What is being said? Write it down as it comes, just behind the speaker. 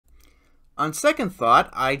On second thought,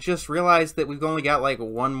 I just realized that we've only got like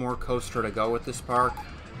one more coaster to go at this park.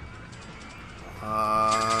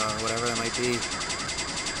 Whatever that might be.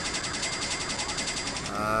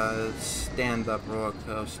 Stand-up roller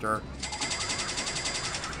coaster.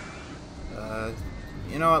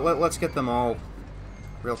 You know what, let's get them all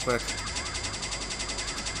real quick.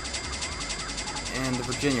 And the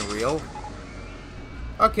Virginia Reel.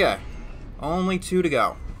 Okay, only 2 to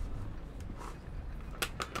go.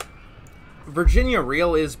 Virginia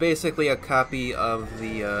Reel is basically a copy of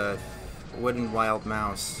the Wooden Wild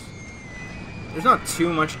Mouse. There's not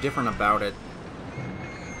too much different about it.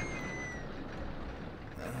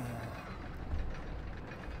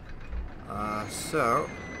 So,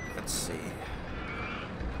 let's see.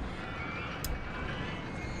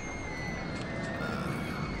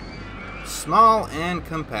 Small and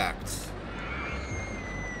compact.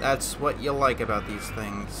 That's what you like about these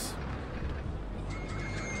things.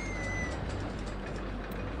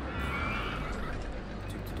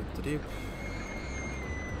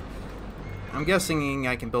 I'm guessing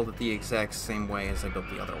I can build it the exact same way as I built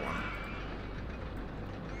the other one.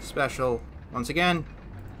 Special. Once again,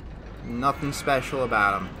 nothing special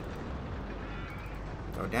about them.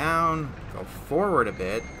 Go down, go forward a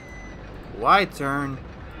bit. Wide turn,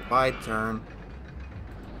 wide turn.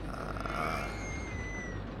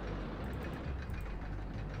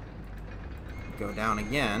 Go down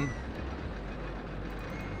again.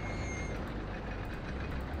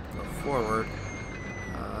 Go forward.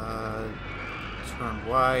 Turn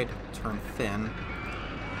wide, turn thin.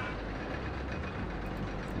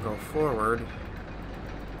 Go forward.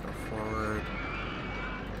 Go forward.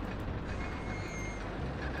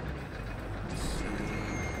 Let's see.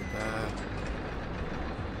 Look at that.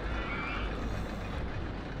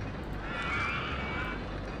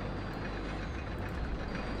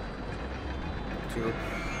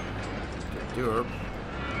 Derp.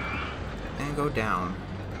 And go down.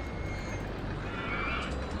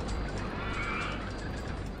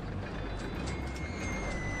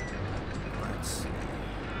 Let's see.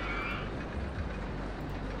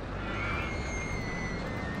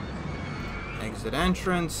 Exit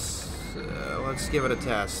entrance. Let's give it a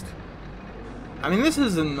test. I mean, this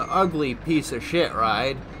is an ugly piece of shit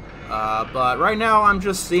ride, but right now I'm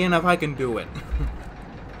just seeing if I can do it.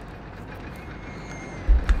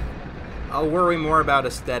 I'll worry more about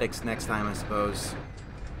aesthetics next time, I suppose.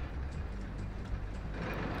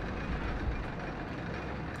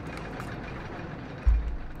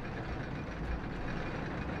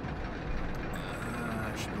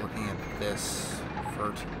 I should be looking at this.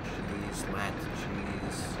 Fert cheese, lat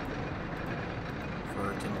cheese.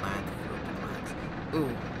 Fert and lat, fert and lat. Ooh,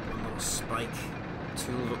 one little spike.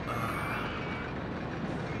 Two,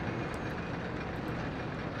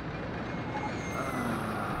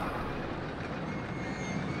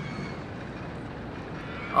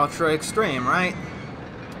 Ultra extreme, right?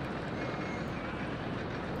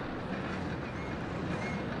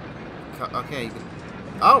 Okay.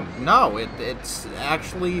 Oh, no, it's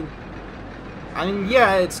actually... I mean,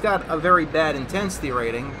 yeah, it's got a very bad intensity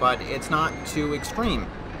rating, but it's not too extreme.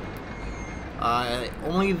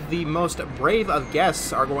 Only the most brave of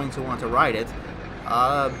guests are going to want to ride it,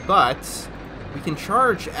 but we can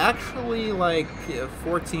charge actually like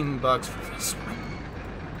 $14 for this one.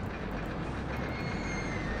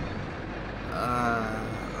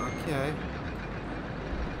 Okay.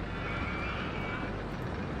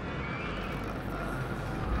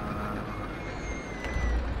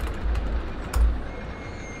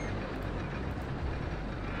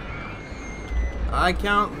 I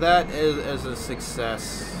count that as a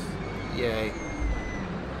success. Yay.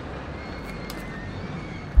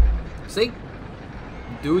 See?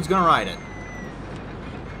 Dude's gonna ride it.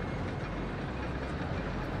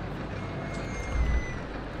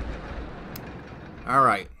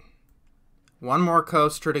 Alright. One more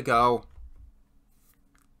coaster to go.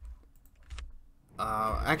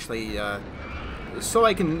 Actually, so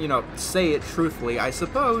I can, you know, say it truthfully, I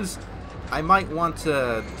suppose I might want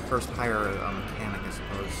to first hire a mechanic, I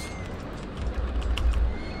suppose.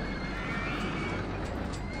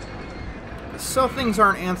 So things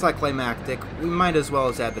aren't anticlimactic, we might as well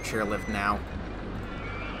as add the chairlift now.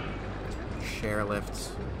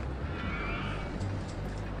 Chairlift.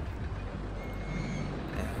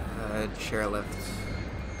 Chairlift.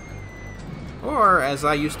 Or, as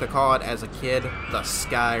I used to call it as a kid, the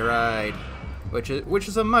Sky Ride. Which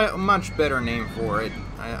is a much better name for it,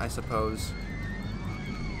 I suppose.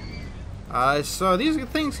 So these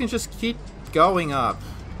things can just keep going up.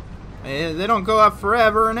 They don't go up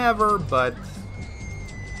forever and ever, but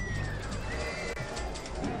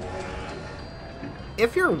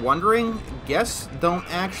if you're wondering, guests don't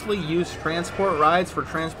actually use transport rides for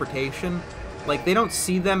transportation. Like, they don't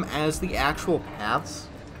see them as the actual paths.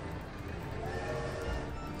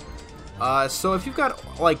 So if you've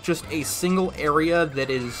got, like, just a single area that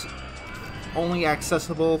is only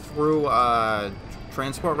accessible through a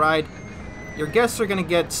transport ride, your guests are going to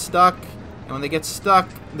get stuck, and when they get stuck,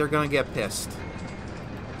 they're going to get pissed.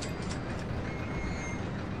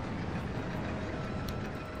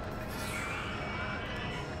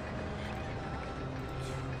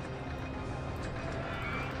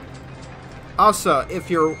 Also, if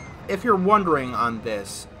you're wondering on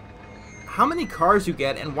this, how many cars you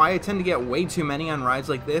get and why I tend to get way too many on rides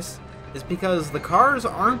like this is because the cars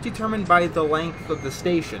aren't determined by the length of the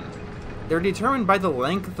station. They're determined by the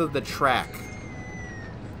length of the track.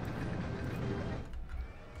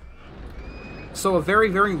 So a very,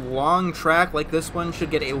 very long track like this one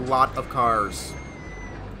should get a lot of cars.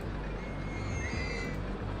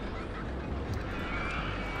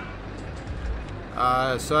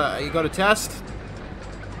 So you go to test?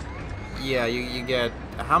 Yeah, you get...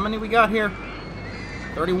 How many we got here?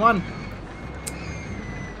 31?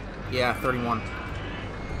 Yeah, 31.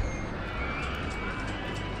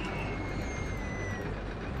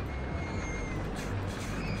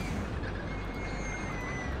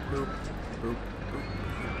 Boop, boop, boop.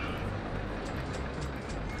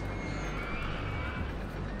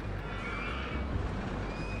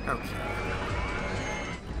 Okay.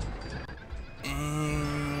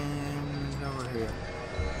 And over here.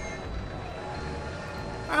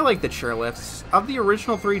 I like the chairlifts. Of the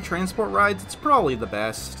original 3 transport rides, it's probably the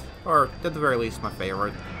best. Or, at the very least, my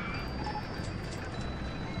favorite.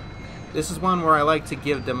 This is one where I like to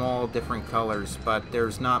give them all different colors, but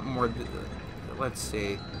there's not more... Let's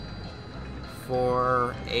see.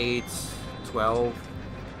 4, 8, 12,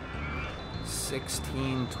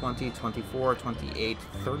 16, 20, 24, 28,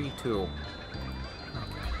 32.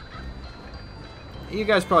 You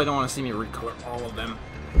guys probably don't want to see me recolor all of them.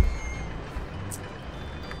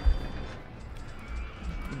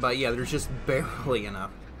 But yeah, there's just barely enough.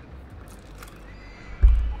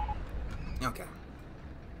 Okay.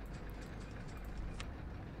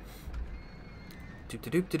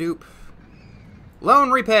 Doop-de-doop-de-doop. Loan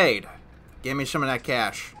repaid! Give me some of that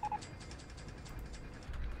cash.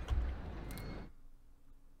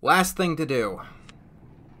 Last thing to do.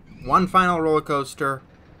 One final roller coaster.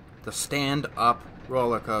 The stand-up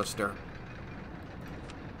roller coaster.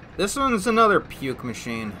 This one's another puke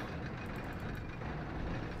machine.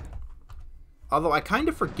 Although I kind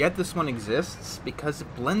of forget this one exists because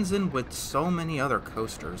it blends in with so many other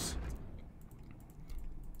coasters.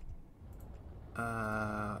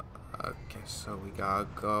 Okay, so we gotta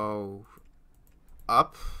go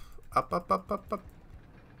up, up, up, up, up, up.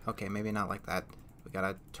 Okay, maybe not like that. We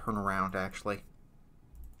gotta turn around, actually.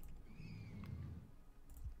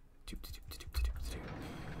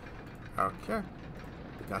 Okay.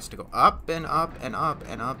 We got to go up and up and up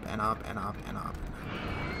and up and up and up and up.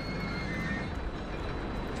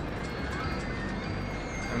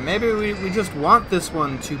 And maybe we just want this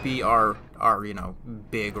one to be our you know,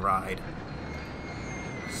 big ride.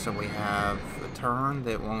 So we have a turn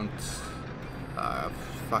that won't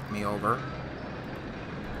fuck me over.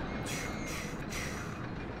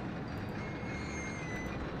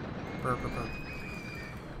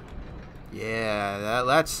 Yeah,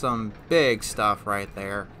 that's some big stuff right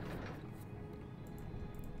there.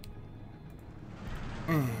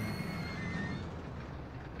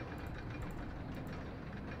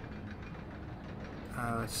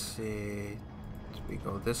 Let's see. We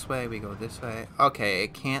go this way, we go this way. Okay,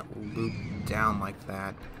 it can't loop down like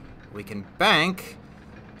that. We can bank,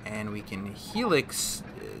 and we can helix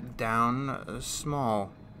down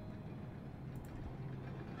small.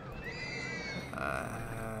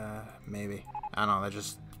 Maybe. I don't know,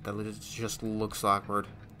 that just looks awkward.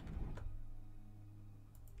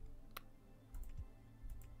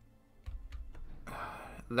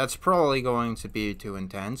 That's probably going to be too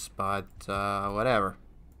intense, but whatever.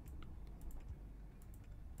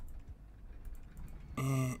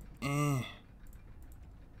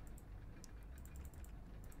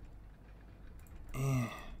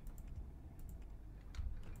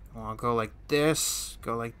 I'll go like this,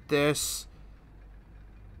 go like this.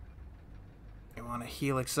 You want to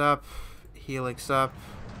helix up,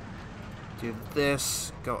 do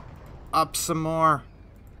this, go up some more.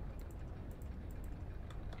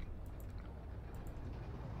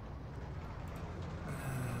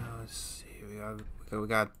 Let's see, we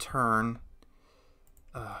got turn.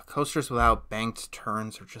 Coasters without banked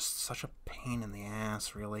turns are just such a pain in the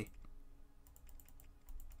ass, really.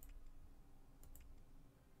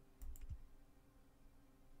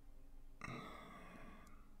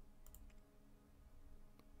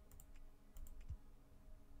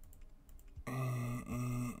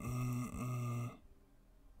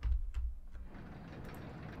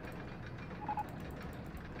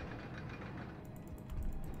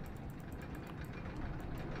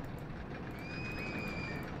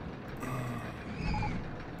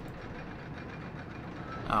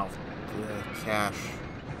 Oh, cash.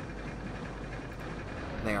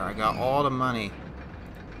 There, I got all the money.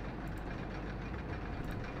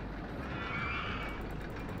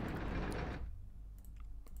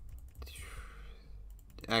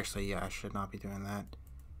 Actually, yeah, I should not be doing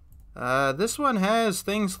that. This one has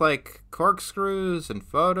things like corkscrews and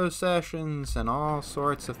photo sessions and all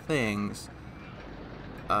sorts of things.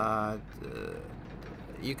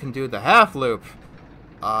 You can do the half loop,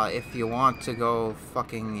 if you want to go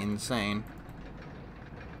fucking insane.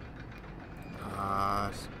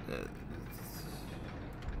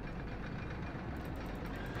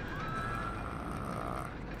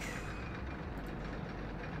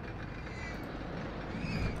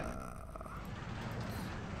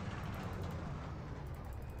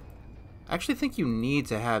 I actually think you need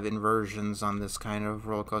to have inversions on this kind of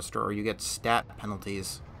roller coaster, or you get stat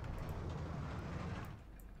penalties.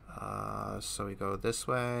 So we go this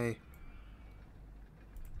way.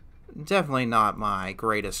 Definitely not my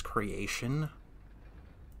greatest creation,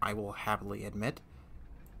 I will happily admit.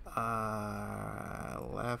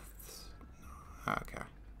 Left. Okay.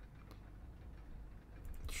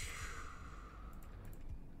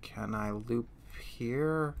 Can I loop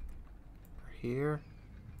here? Or here?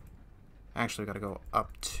 Actually, gotta go up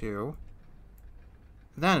 2.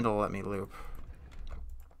 Then it'll let me loop.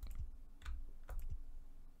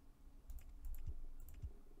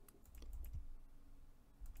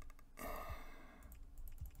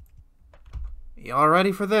 Y'all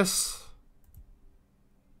ready for this?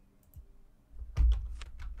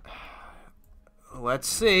 Let's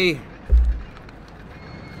see.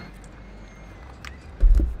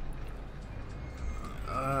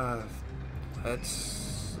 Let's...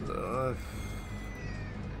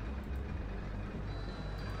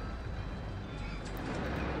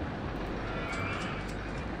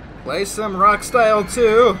 play some rock style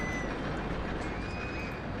too.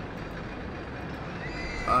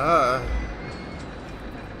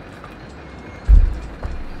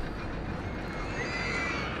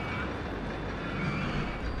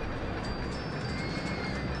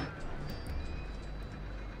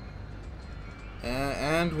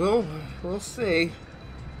 And we'll see.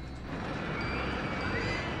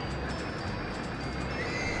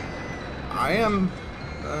 I am.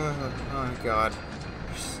 Oh God.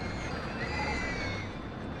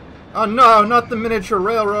 Oh no, not the miniature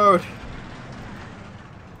railroad.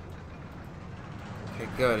 Okay,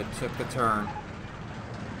 good. It took the turn.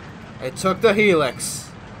 It took the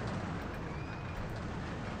helix.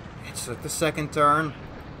 It took the second turn.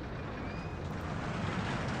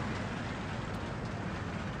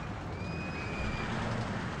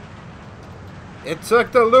 It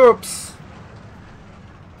took the loops.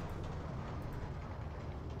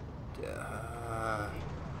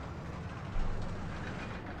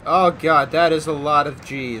 Oh God, that is a lot of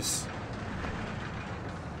G's.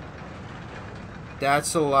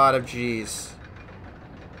 That's a lot of G's.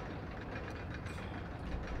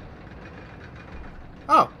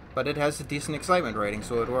 Oh, but it has a decent excitement rating,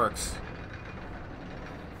 so it works.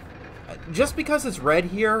 Just because it's red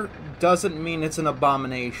here doesn't mean it's an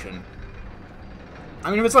abomination. I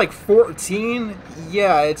mean, if it's like 14,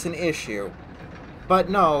 yeah, it's an issue. But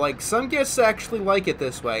no, like, some guests actually like it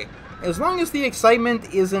this way. As long as the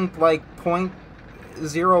excitement isn't like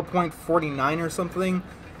 0.49 or something,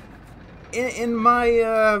 in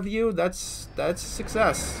my view, that's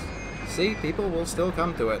success. See, people will still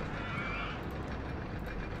come to it.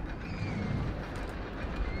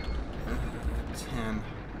 10.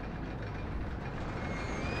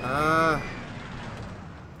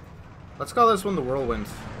 Let's call this one the Whirlwind.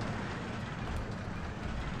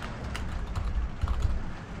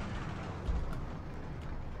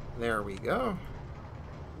 There we go.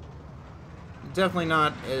 Definitely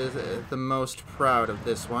not the most proud of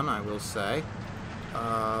this one, I will say.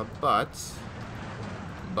 But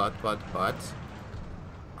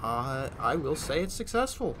I will say it's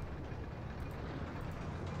successful.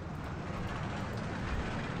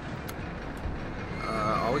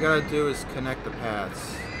 All we gotta do is connect the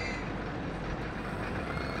paths.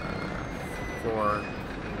 For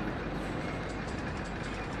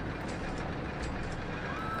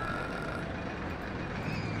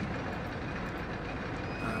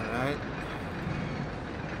alright.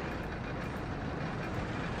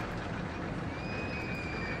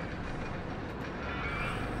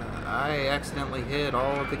 I accidentally hit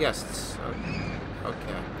all of the guests.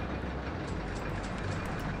 Okay.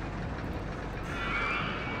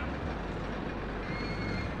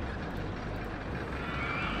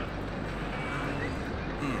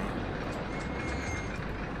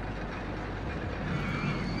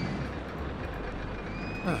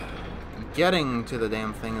 getting to the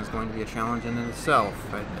damn thing is going to be a challenge in itself.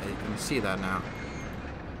 I can see that now.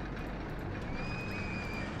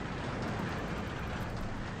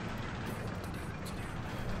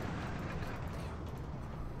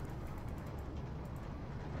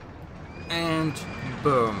 And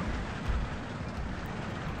boom.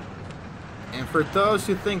 And for those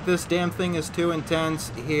who think this damn thing is too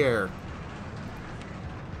intense, here.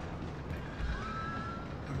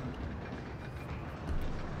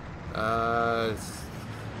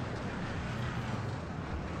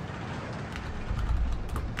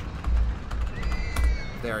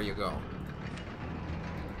 There you go.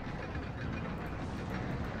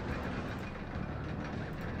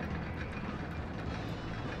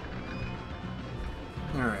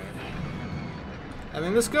 Alright. I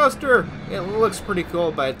mean, this coaster, it looks pretty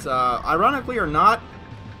cool, but ironically or not,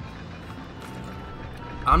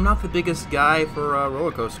 I'm not the biggest guy for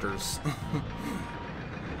roller coasters.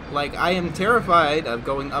 Like, I am terrified of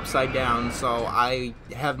going upside down, so I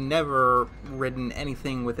have never ridden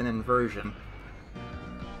anything with an inversion.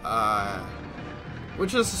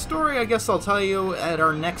 Which is a story I guess I'll tell you at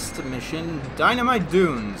our next mission, Dynamite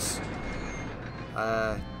Dunes.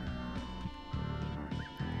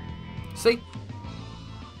 See?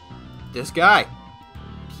 This guy.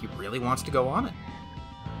 He really wants to go on it.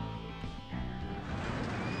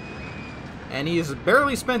 And he's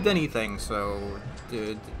barely spent anything, so...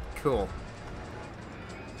 dude, cool.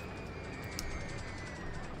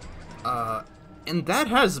 And that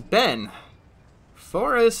has been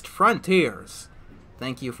Forest Frontiers.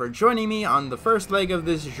 Thank you for joining me on the first leg of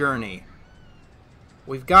this journey.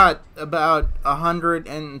 We've got about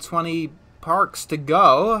 120 parks to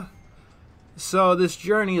go, so this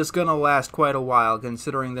journey is gonna last quite a while,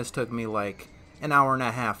 considering this took me like an hour and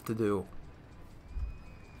a half to do.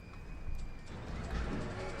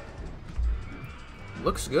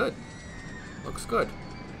 Looks good. Looks good.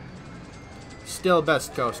 Still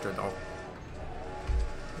best coaster, though.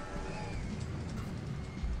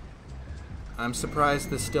 I'm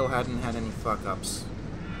surprised this still hadn't had any fuck-ups.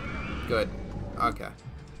 Good. Okay.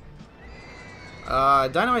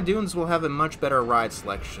 Dynamite Dunes will have a much better ride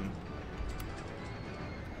selection.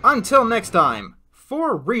 Until next time!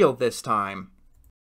 For real this time!